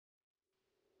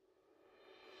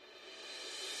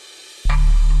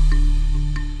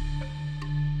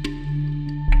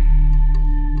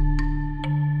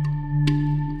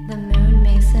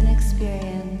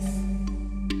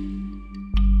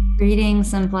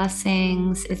Greetings and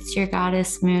blessings. It's your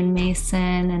goddess Moon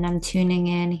Mason, and I'm tuning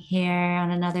in here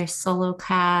on another solo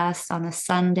cast on a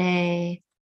Sunday.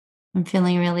 I'm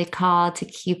feeling really called to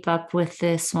keep up with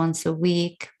this once a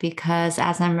week because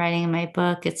as I'm writing my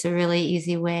book, it's a really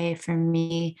easy way for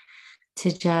me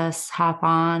to just hop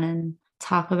on and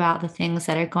talk about the things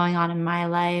that are going on in my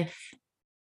life.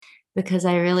 Because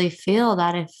I really feel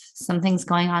that if something's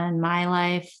going on in my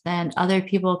life, then other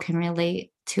people can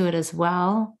relate to it as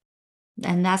well.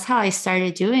 And that's how I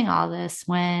started doing all this.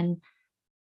 When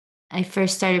I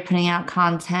first started putting out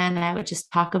content, I would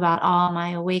just talk about all my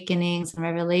awakenings and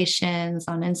revelations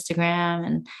on Instagram,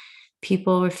 and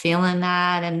people were feeling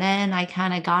that. And then I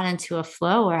kind of got into a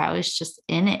flow where I was just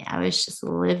in it, I was just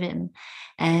living.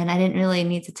 And I didn't really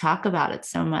need to talk about it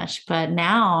so much. But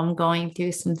now I'm going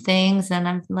through some things and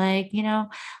I'm like,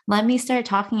 let me start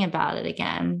talking about it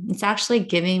again. It's actually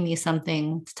giving me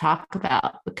something to talk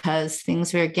about because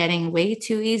things were getting way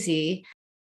too easy.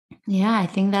 Yeah, I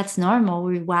think that's normal.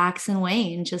 We wax and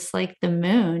wane, just like the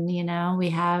moon. We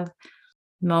have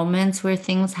moments where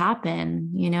things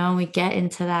happen. We get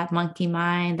into that monkey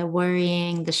mind, the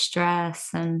worrying, the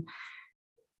stress, and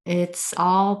it's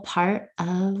all part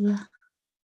of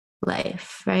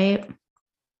life, right?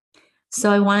 So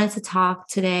I wanted to talk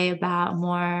today about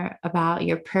more about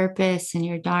your purpose and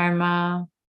your dharma,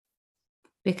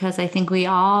 because I think we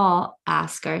all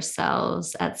ask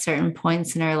ourselves at certain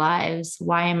points in our lives,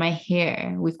 why am I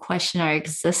here? We question our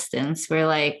existence. We're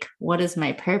like, what is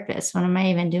my purpose? What am I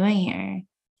even doing here?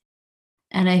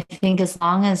 And I think as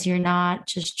long as you're not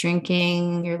just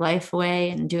drinking your life away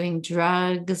and doing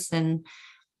drugs and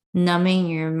numbing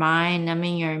your mind,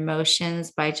 numbing your emotions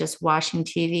by just watching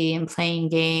TV and playing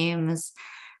games,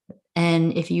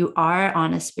 and if you are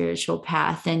on a spiritual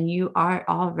path, then you are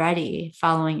already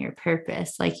following your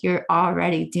purpose. Like you're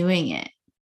already doing it.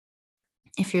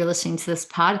 If you're listening to this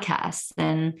podcast,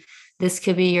 then this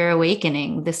could be your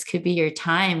awakening. This could be your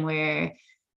time where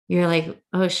you're like,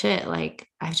 oh shit, like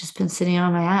I've just been sitting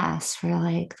on my ass for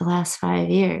like the last 5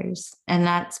 years. And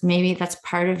that's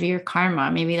part of your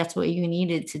karma. Maybe that's what you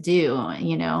needed to do.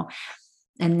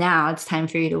 And now it's time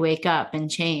for you to wake up and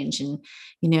change and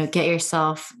get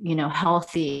yourself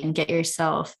healthy and get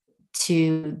yourself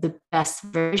to the best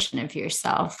version of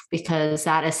yourself, because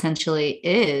that essentially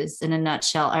is, in a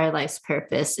nutshell, our life's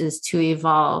purpose is to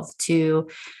evolve, to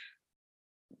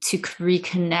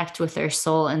reconnect with our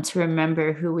soul and to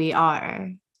remember who we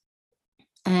are.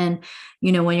 And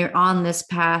when you're on this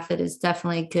path, it is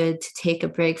definitely good to take a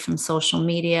break from social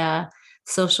media.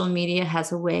 Social media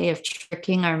has a way of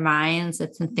tricking our minds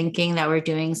into thinking that we're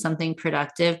doing something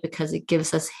productive because it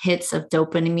gives us hits of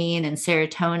dopamine and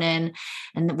serotonin,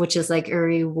 and which is like a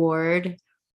reward.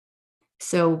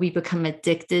 So we become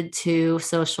addicted to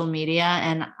social media.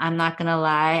 And I'm not going to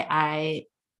lie, I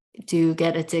do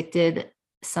get addicted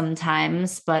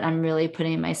sometimes, but I'm really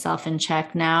putting myself in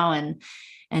check now and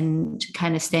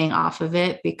kind of staying off of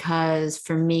it, because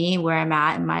for me, where I'm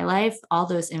at in my life, all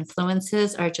those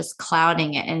influences are just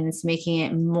clouding it, and it's making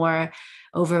it more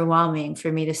overwhelming for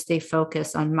me to stay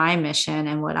focused on my mission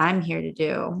and what I'm here to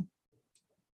do.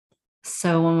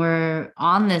 So when we're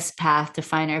on this path to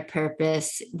find our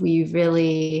purpose, we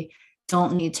really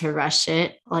don't need to rush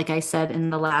it. Like I said in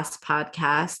the last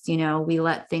podcast, we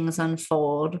let things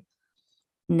unfold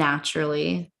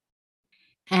naturally,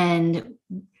 and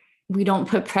we don't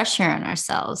put pressure on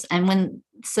ourselves.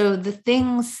 So the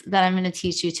things that I'm going to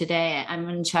teach you today, I'm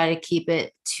going to try to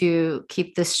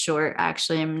keep this short.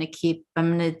 Actually, I'm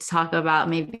going to talk about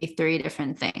maybe three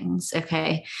different things.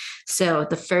 Okay. So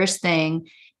the first thing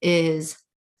is,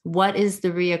 what is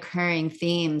the reoccurring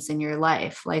themes in your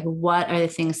life? Like, what are the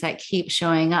things that keep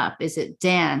showing up? Is it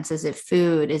dance? Is it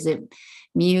food? Is it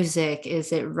music?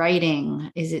 Is it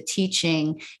writing? Is it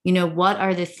teaching? What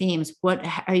are the themes? What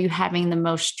are you having the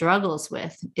most struggles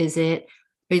with? Is it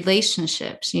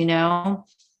relationships?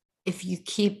 If you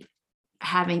keep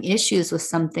having issues with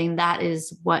something, that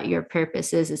is what your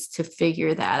purpose is to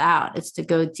figure that out. It's to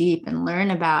go deep and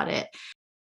learn about it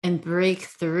and break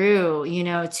through,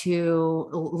 to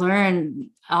learn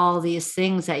all these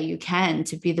things that you can,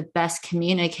 to be the best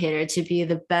communicator, to be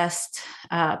the best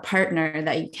partner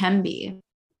that you can be.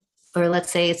 Or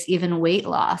let's say it's even weight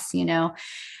loss, and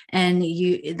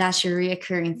that's your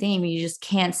reoccurring theme. You just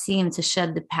can't seem to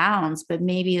shed the pounds, but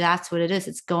maybe that's what it is.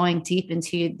 It's going deep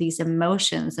into these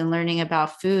emotions and learning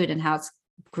about food and how it's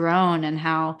grown, and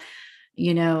how,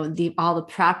 all the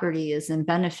properties and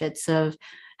benefits of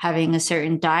having a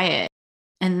certain diet.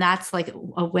 And that's like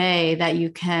a way that you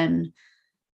can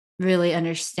really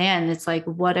understand. It's like,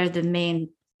 what are the main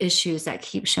issues that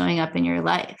keep showing up in your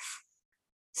life?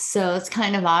 So it's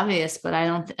kind of obvious, but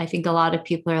I think a lot of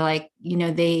people are like,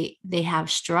 they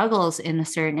have struggles in a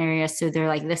certain area. So they're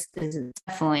like, this is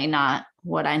definitely not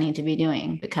what I need to be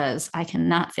doing because I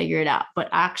cannot figure it out. But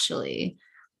actually,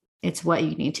 it's what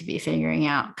you need to be figuring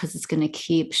out because it's going to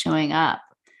keep showing up.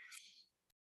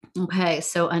 Okay,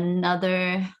 so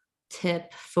another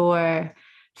tip for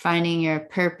finding your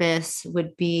purpose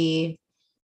would be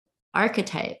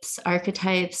archetypes.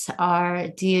 Archetypes are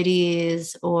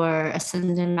deities or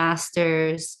ascended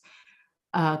masters,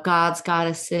 gods,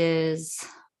 goddesses,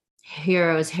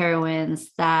 heroes,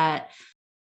 heroines that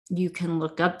you can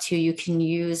look up to, you can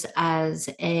use as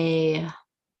a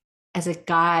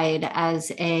guide,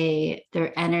 as a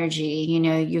their energy.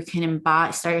 You can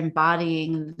start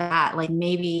embodying that. Like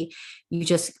maybe you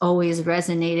just always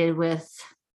resonated with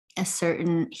a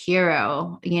certain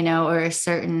hero, or a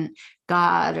certain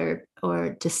god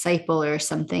or disciple or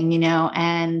something,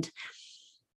 and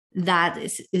that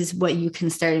is what you can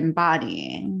start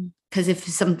embodying. Because if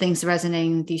something's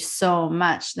resonating with you so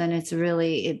much, then it's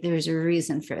really, there's a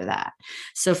reason for that.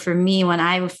 So for me, when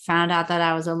I found out that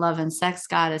I was a love and sex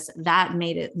goddess, that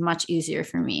made it much easier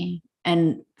for me.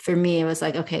 And for me, it was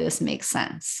like, okay, this makes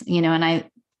sense, and I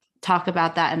talk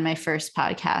about that in my first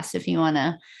podcast if you want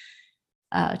to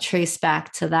trace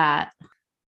back to that.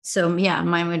 So yeah,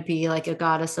 mine would be like a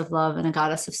goddess of love and a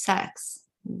goddess of sex.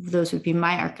 Those would be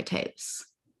my archetypes.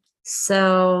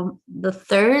 So the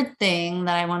third thing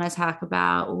that I want to talk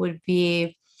about would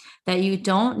be that you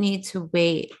don't need to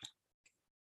wait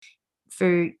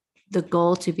for the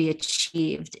goal to be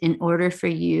achieved in order for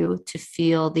you to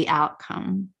feel the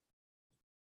outcome.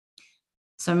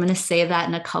 So I'm going to say that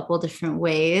in a couple different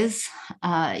ways.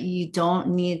 You don't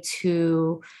need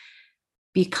to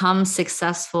become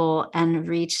successful and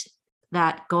reach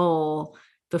that goal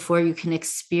before you can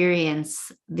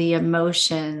experience the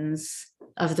emotions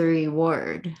of the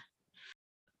reward.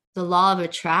 The law of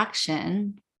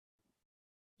attraction,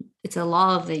 it's a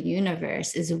law of the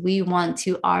universe, is we want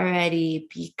to already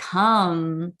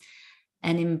become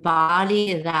and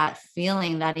embody that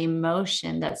feeling, that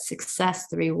emotion, that success,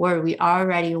 the reward. We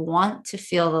already want to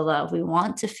feel the love. We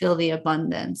want to feel the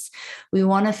abundance. We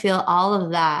want to feel all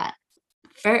of that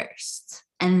first,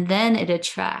 and then it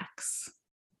attracts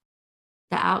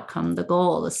the outcome, the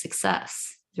goal, the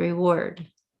success, the reward.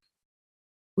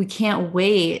 We can't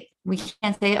wait. We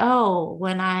can't say, oh,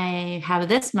 when I have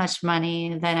this much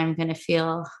money, then I'm going to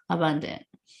feel abundant.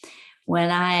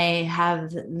 When I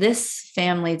have this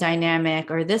family dynamic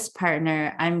or this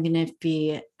partner, I'm going to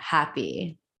be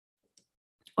happy.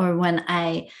 Or when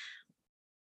I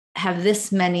have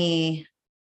this many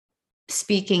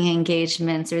speaking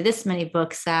engagements or this many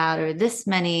books out or this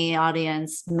many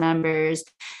audience members,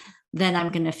 then I'm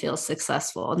going to feel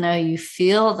successful. No, you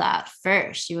feel that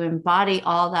first. You embody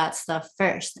all that stuff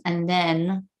first. And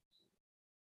then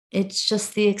it's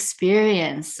just the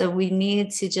experience. So we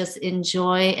need to just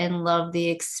enjoy and love the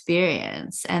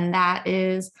experience. And that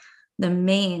is the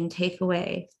main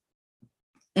takeaway.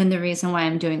 And the reason why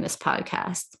I'm doing this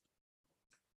podcast,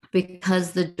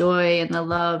 because the joy and the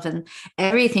love and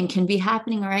everything can be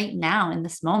happening right now in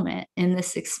this moment, in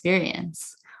this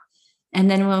experience.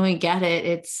 And then when we get it,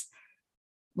 it's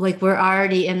like we're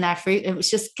already in that free, it's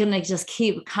just gonna just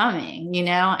keep coming,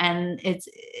 and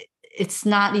it's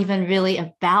not even really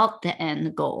about the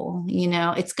end goal.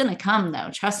 It's gonna come though,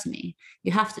 trust me.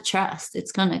 You have to trust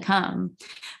it's gonna come,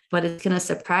 but it's gonna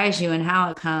surprise you in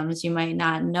how it comes. You might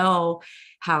not know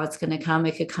how it's gonna come.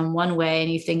 It could come one way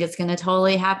and you think it's gonna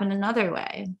totally happen another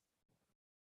way.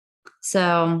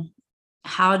 So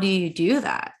how do you do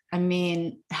that? I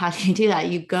mean, how do you do that?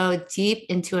 You go deep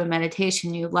into a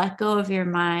meditation, you let go of your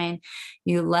mind,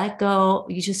 you let go,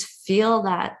 you just feel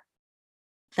that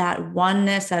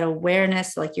oneness, that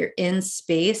awareness, like you're in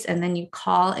space, and then you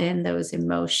call in those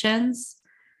emotions.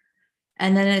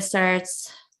 And then it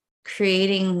starts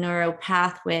creating neural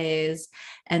pathways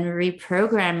and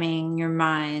reprogramming your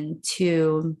mind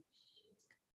to,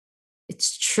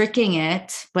 it's tricking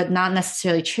it, but not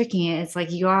necessarily tricking it. It's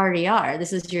like you already are.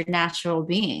 This is your natural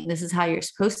being. This is how you're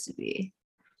supposed to be.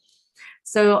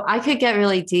 So I could get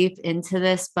really deep into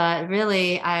this, but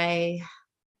really, I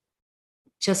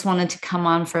just wanted to come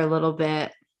on for a little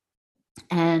bit.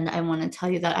 And I want to tell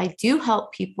you that I do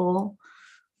help people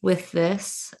with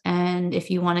this. And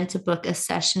if you wanted to book a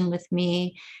session with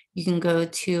me, you can go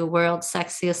to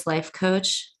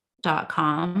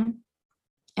worldsexiestlifecoach.com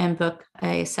and book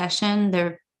a session.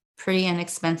 They're pretty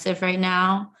inexpensive right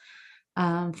now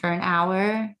for an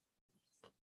hour.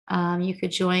 You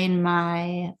could join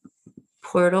my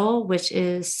portal, which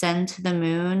is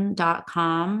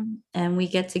sendtothemoon.com. And we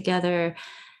get together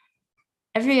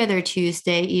every other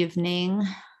Tuesday evening,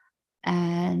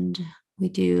 and we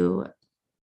do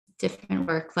different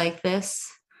work like this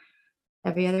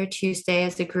every other Tuesday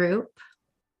as a group.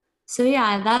 So,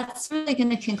 yeah, that's really going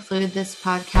to conclude this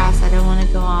podcast. I don't want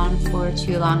to go on for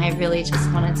too long. I really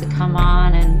just wanted to come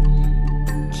on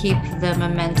and keep the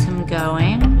momentum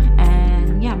going.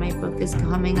 And yeah, my book is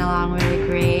coming along really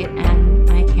great, and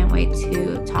I can't wait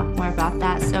to talk more about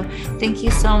that. So, thank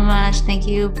you so much. Thank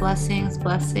you. Blessings,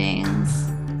 blessings.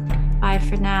 Bye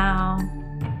for now.